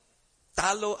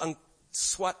 Talo ang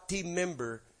SWAT team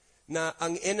member na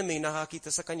ang enemy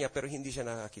nakakita sa kanya pero hindi siya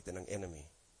nakakita ng enemy.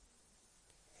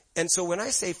 And so when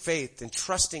I say faith and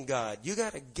trusting God, you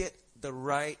got to get the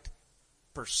right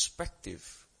perspective,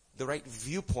 the right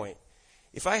viewpoint.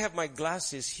 If I have my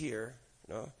glasses here,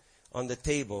 on the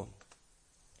table,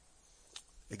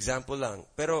 example lang,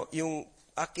 pero yung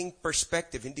aking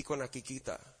perspective hindi ko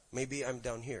nakikita. Maybe I'm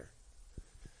down here.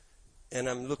 And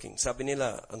I'm looking. Sabi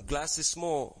nila, ang glasses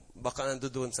mo baka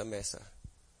nandoon sa mesa.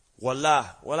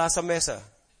 Wala sa mesa.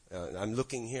 I'm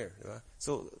looking here, diba?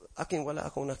 So, wala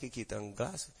akong nakikita ang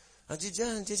glasses.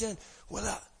 Diyan.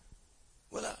 Wala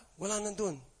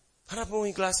nandun. Hanap mo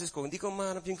yung glasses ko. Hindi ko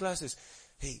mahanap yung glasses.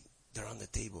 Hey, they're on the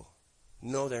table.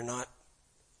 No, they're not.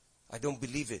 I don't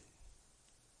believe it.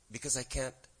 Because I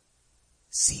can't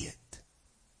see it.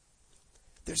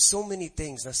 There's so many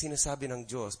things na sinasabi ng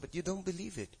Diyos, but you don't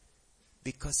believe it.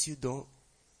 Because you don't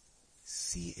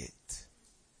see it.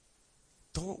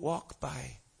 Don't walk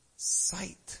by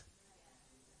sight.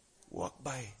 Walk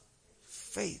by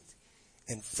faith.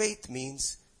 And faith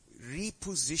means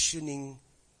repositioning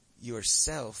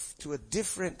yourself to a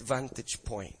different vantage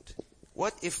point.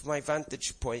 What if my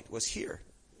vantage point was here?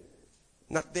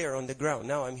 Not there on the ground.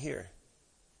 Now I'm here.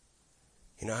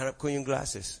 Hinahanap ko yung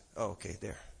glasses. Oh, okay,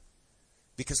 there.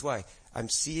 Because why? I'm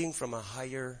seeing from a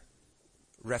higher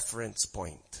reference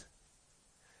point.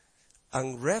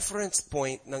 Ang reference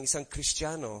point ng isang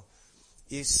Kristiyano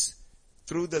is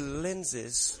through the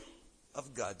lenses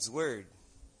of God's Word.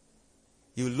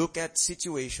 You look at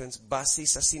situations base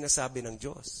sa sinasabi ng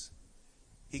Diyos.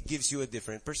 He gives you a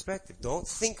different perspective. Don't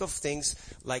think of things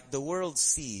like the world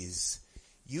sees.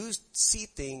 You see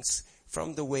things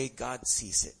from the way God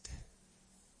sees it.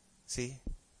 See?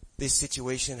 This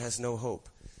situation has no hope.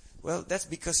 Well, that's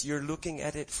because you're looking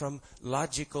at it from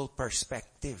logical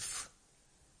perspective.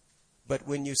 But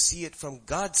when you see it from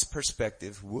God's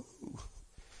perspective,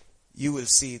 you will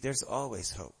see there's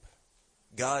always hope.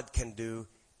 God can do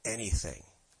anything.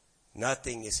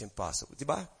 Nothing is impossible.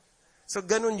 Diba? So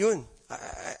ganun yun.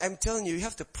 I'm telling you, you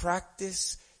have to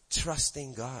practice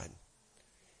trusting God.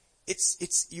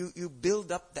 You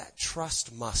build up that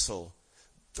trust muscle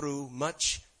through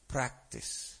much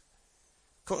practice.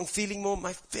 Kung feeling mo,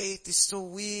 my faith is so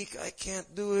weak, I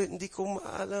can't do it, hindi ko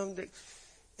maalam.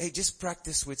 Hey, just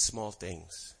practice with small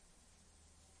things.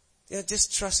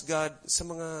 Just trust God sa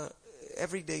mga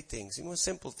everyday things,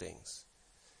 simple things.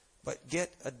 But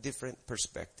get a different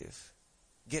perspective.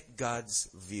 Get God's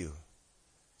view.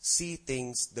 See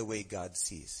things the way God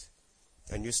sees.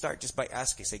 And you start just by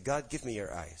asking, say, God, give me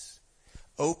your eyes.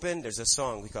 There's a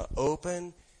song we call,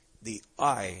 Open the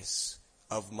Eyes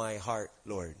of My Heart,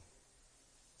 Lord.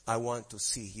 I want to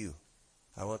see you.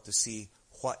 I want to see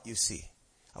what you see.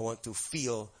 I want to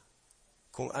feel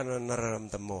kung ano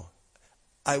nararamdam mo.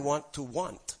 I want to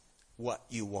want what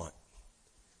you want.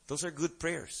 Those are good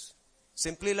prayers.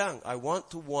 Simply lang, I want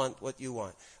to want what you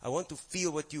want. I want to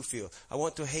feel what you feel. I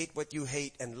want to hate what you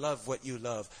hate and love what you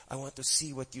love. I want to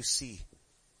see what you see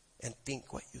and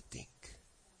think what you think.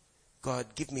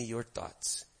 God, give me your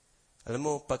thoughts. Alam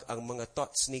mo, pag ang mga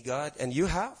thoughts ni God, and you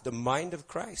have the mind of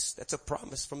Christ. That's a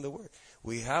promise from the Word.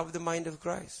 We have the mind of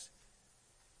Christ.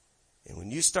 And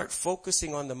when you start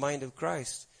focusing on the mind of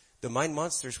Christ, the mind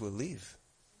monsters will leave.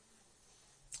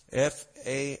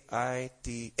 F-A-I-T-H.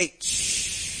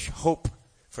 Hope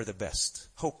for the best.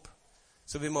 Hope.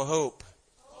 Sabi mo, hope.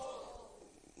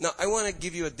 Now, I want to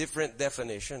give you a different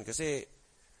definition kasi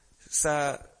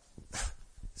sa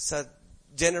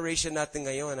generation natin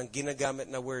ngayon, ang ginagamit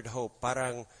na word hope,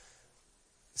 parang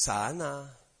sana,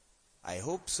 I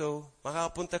hope so.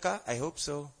 Makakapunta ka? I hope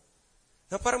so.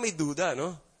 Na parang may duda,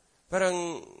 no?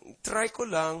 Parang try ko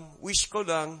lang, wish ko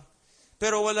lang,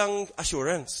 pero walang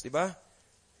assurance, di ba?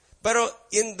 Pero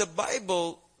in the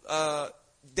Bible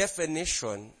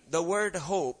definition, the word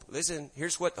hope, listen,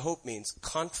 here's what hope means.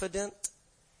 Confident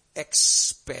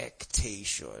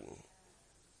expectation.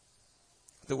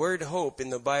 The word hope in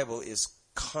the Bible is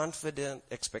confident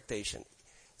expectation.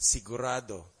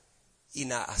 Sigurado,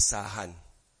 inaasahan.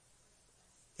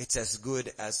 It's as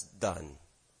good as done.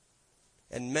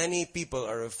 And many people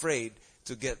are afraid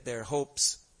to get their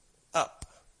hopes up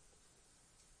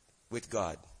with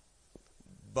God.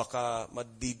 Baka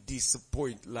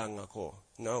madi-disappoint lang ako.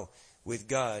 No. With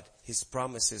God, His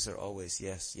promises are always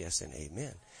yes, yes, and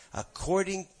amen.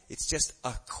 It's just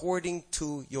according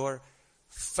to your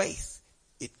faith,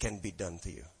 it can be done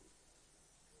to you.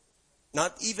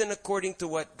 Not even according to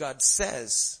what God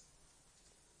says,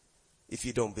 if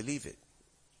you don't believe it,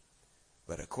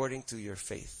 but according to your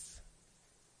faith.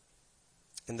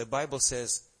 And the Bible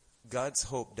says, God's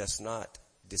hope does not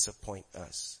disappoint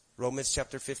us. Romans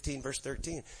chapter 15, verse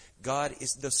 13. God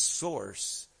is the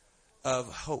source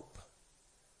of hope.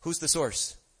 Who's the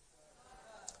source?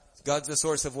 God's the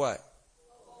source of what?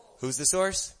 Who's the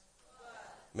source?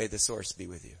 May the source be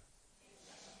with you.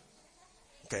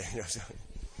 Okay.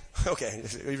 Okay,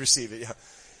 we receive it, yeah.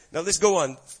 Now let's go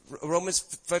on. Romans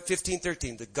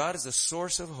 15:13. That God is the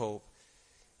source of hope,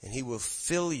 and He will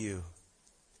fill you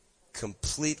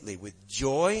completely with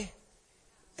joy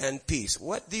and peace.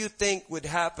 What do you think would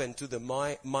happen to the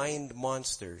mind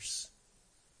monsters?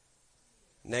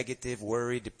 Negative,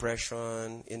 worry,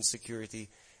 depression, insecurity.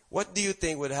 What do you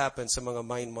think would happen sa mga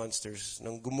mind monsters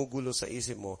nang gumugulo sa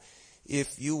isip mo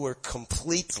if you were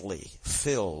completely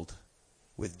filled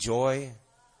with joy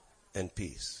and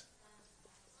peace?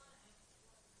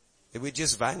 It would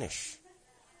just vanish.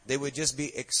 They would just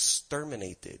be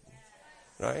exterminated.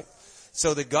 Right?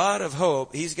 So the God of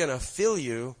hope, He's going to fill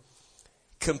you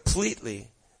completely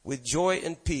with joy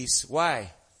and peace.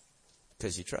 Why?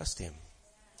 Because you trust Him.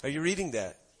 Are you reading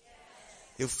that?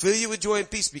 He'll fill you with joy and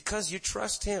peace because you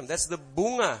trust Him. That's the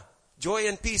bunga. Joy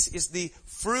and peace is the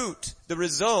fruit, the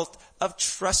result of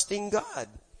trusting God.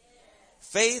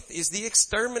 Faith is the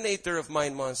exterminator of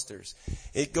mind monsters.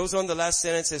 It goes on, the last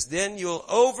sentence says, then you'll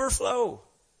overflow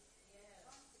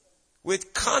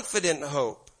with confident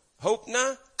hope. Hope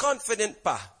na, confident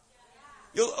pa.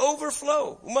 You'll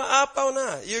overflow. Umaapaw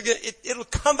na. It'll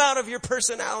come out of your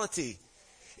personality.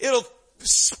 It'll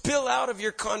spill out of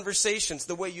your conversations,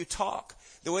 the way you talk,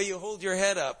 the way you hold your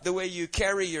head up, the way you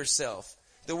carry yourself,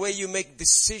 the way you make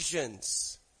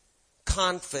decisions.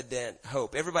 Confident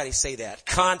hope. Everybody say that.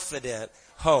 Confident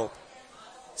hope.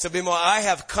 Sabi mo, I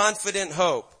have confident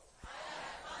hope.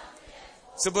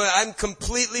 So I'm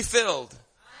completely filled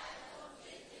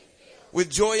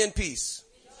with joy and peace.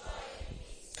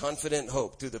 Confident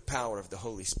hope through the power of the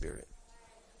Holy Spirit.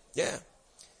 Yeah.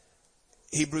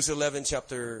 Hebrews 11,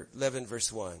 chapter 11,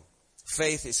 verse 1.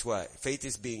 Faith is what? Faith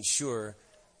is being sure.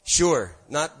 Sure,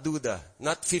 not duda,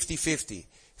 not 50-50.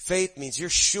 Faith means you're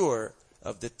sure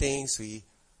of the things we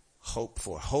hope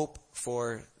for. Hope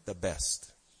for the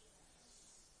best.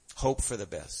 Hope for the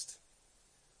best.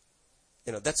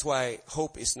 You know, that's why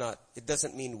hope is not, it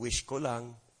doesn't mean wish ko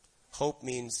lang. Hope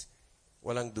means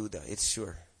walang duda. It's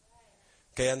sure.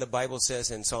 Okay, and the Bible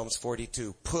says in Psalms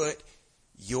 42, put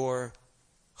your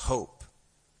hope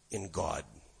in God.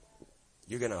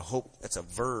 You're going to hope. That's a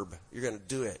verb. You're going to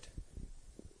do it.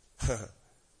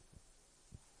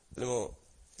 Alam mo,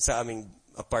 sa aming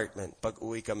apartment, pag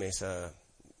uwi kami sa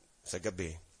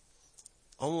gabi,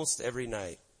 almost every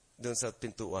night, doon sa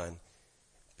pintuan,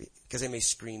 kasi may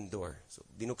screen door. So,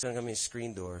 binuksan kami yung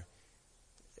screen door.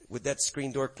 With that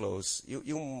screen door closed,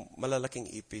 yung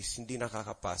malalaking ipis, hindi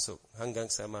nakakapasok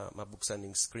hanggang sa mabuksan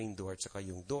yung screen door at saka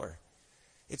yung door.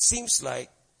 It seems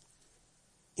like,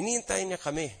 iniintay niya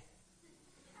kami.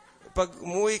 Pag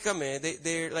umuwi kami,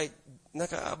 they're like,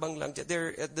 nakaabang lang dyan.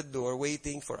 They're at the door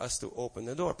waiting for us to open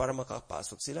the door para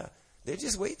makapasok sila. They're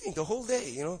just waiting the whole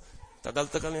day, you know.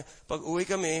 Tagal-tagal niya. Pag uwi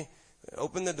kami,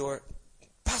 open the door,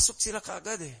 pasok sila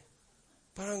kaagad eh.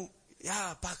 Parang,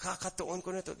 yeah, pakakatuon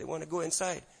ko na to. They want to go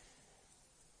inside.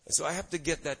 And so I have to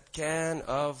get that can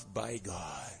of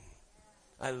bygone.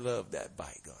 I love that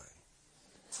bygone.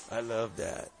 I love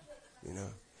that, you know.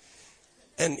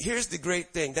 And here's the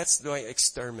great thing. That's my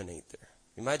exterminator.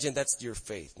 Imagine that's your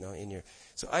faith, no?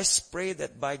 So I spray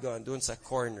that bygone doon sa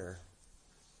corner.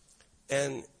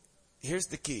 And here's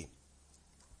the key.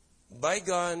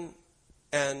 Bygone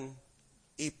and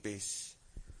ipis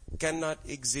cannot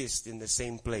exist in the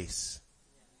same place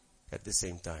at the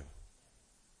same time.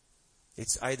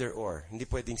 It's either or. Hindi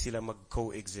pwedeng sila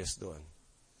mag-coexist doon.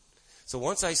 So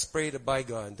once I spray the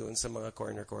Baygon doon sa mga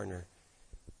corner,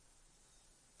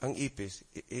 ang ipis,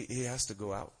 he has to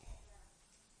go out.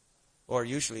 Or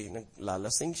usually,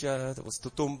 naglalasing siya, tapos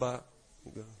tutumba.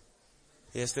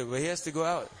 He has to go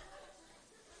out.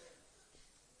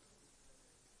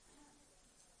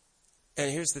 And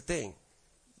here's the thing.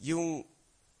 Yung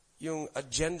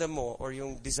agenda mo or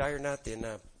yung desire natin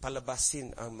na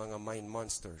palabasin ang mga mind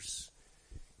monsters,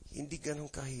 hindi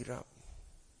ganun kahirap.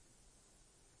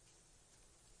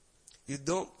 You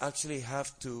don't actually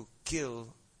have to kill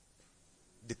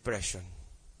depression.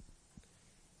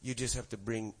 You just have to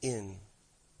bring in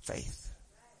faith.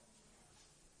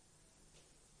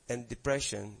 And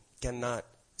depression cannot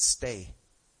stay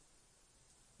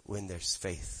when there's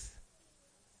faith.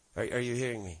 Are you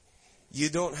hearing me? You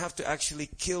don't have to actually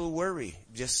kill worry.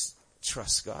 Just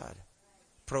trust God.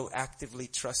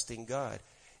 Proactively trusting God.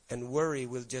 And worry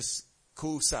will just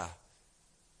kusa,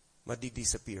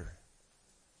 disappear.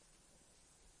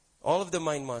 All of the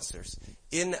mind monsters,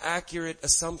 inaccurate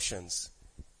assumptions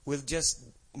will just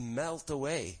melt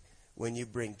away when you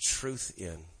bring truth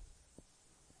in.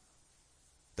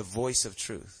 The voice of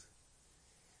truth.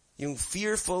 Yung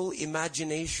fearful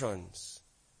imaginations,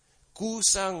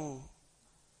 kusang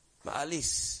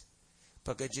maalis.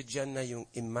 Pagkadyan na yung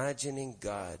imagining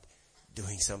God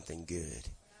doing something good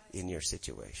in your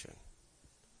situation.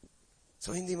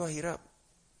 So hindi mahirap.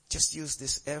 Just use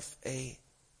this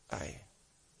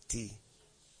Faith.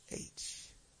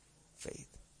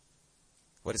 Faith.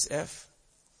 What is F?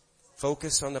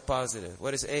 Focus on the positive.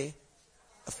 What is A?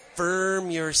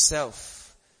 Affirm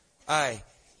yourself. I.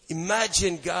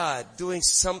 Imagine God doing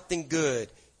something good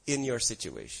in your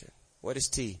situation. What is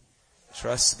T?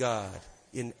 Trust God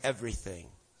in everything.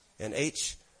 And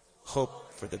H?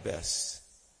 Hope for the best.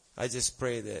 I just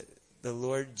pray that the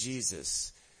Lord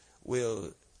Jesus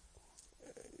will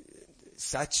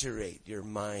saturate your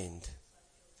mind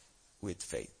with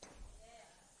faith.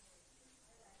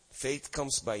 Faith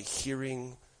comes by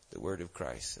hearing the word of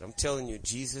Christ. And I'm telling you,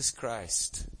 Jesus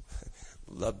Christ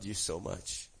loved you so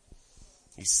much.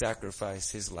 He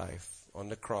sacrificed his life on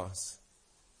the cross.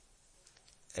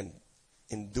 And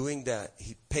in doing that,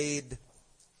 he paid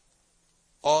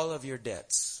all of your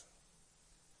debts.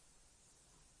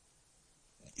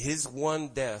 His one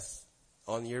death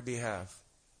on your behalf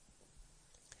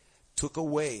took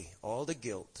away all the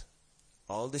guilt,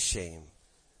 all the shame,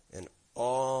 and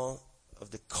all of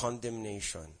the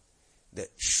condemnation that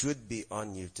should be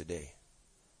on you today.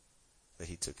 That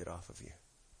he took it off of you.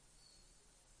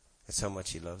 That's how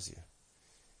much he loves you.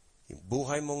 Yung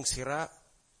buhay mong sira,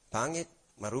 pangit,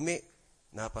 marumi,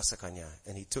 napa sa kanya.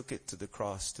 And he took it to the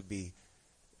cross to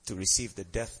receive the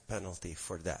death penalty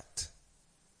for that.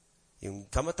 Yung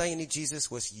kamatayan ni Jesus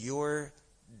was your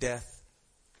death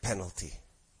penalty.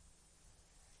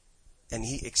 And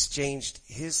he exchanged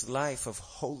his life of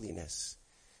holiness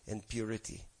and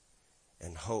purity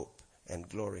and hope and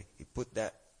glory. He put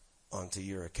that onto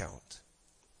your account.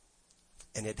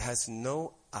 And it has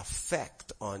no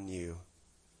effect on you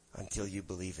until you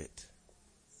believe it.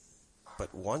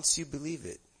 But once you believe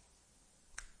it,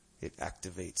 it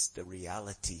activates the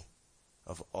reality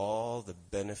of all the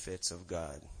benefits of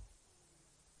God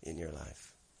in your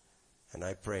life. And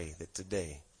I pray that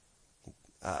today,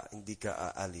 hindi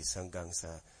ka aalis hanggang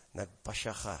sa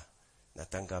nagpasya ka na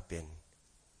tanggapin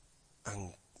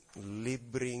ang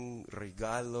libreng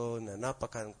regalo na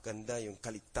napakaganda, yung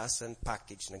kaligtasan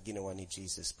package na ginawa ni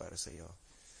Jesus para sa iyo.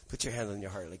 Put your hand on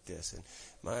your heart like this and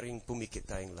maaaring pumikit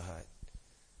tayong lahat.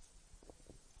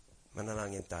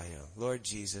 Manalangin tayo. Lord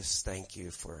Jesus, thank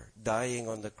you for dying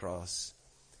on the cross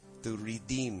to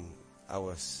redeem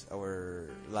our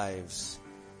lives.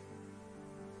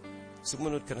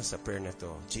 Sumunod ka na sa prayer na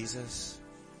to. Jesus,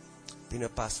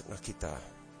 pinapasok na kita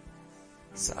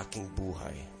sa aking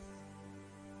buhay.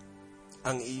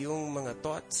 Ang iyong mga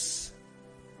thoughts,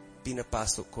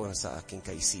 pinapasok ko na sa aking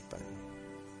kaisipan.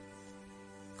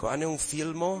 Kung anong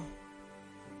feel mo,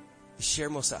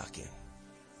 i-share mo sa akin.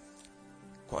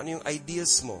 Kung ano yung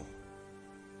ideas mo,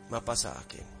 mapa sa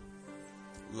akin.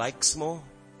 Likes mo,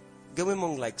 gawin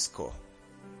mong likes ko.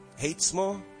 Hates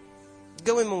mo,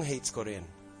 gawin mong hates ko rin.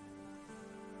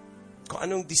 Kung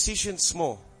anong decisions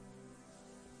mo,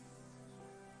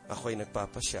 ako'y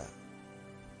nagpapasya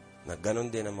na ganon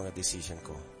din ang mga decision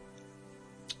ko.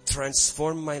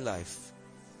 Transform my life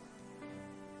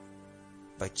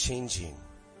by changing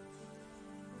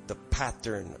the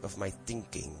pattern of my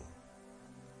thinking.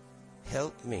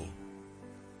 Help me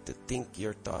to think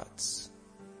your thoughts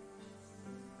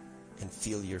and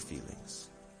feel your feelings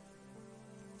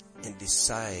and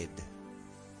decide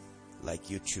like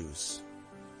you choose.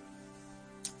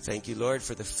 Thank you, Lord,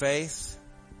 for the faith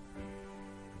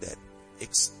that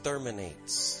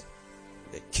exterminates,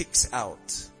 that kicks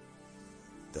out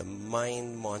the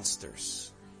mind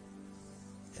monsters.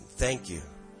 And thank you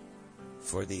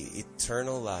for the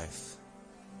eternal life,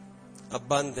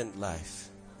 abundant life.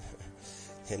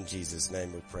 In Jesus'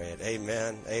 name we pray it.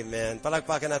 Amen. Amen.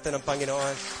 Palakpakan natin ang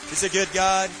Panginoon. He's a good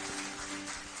God.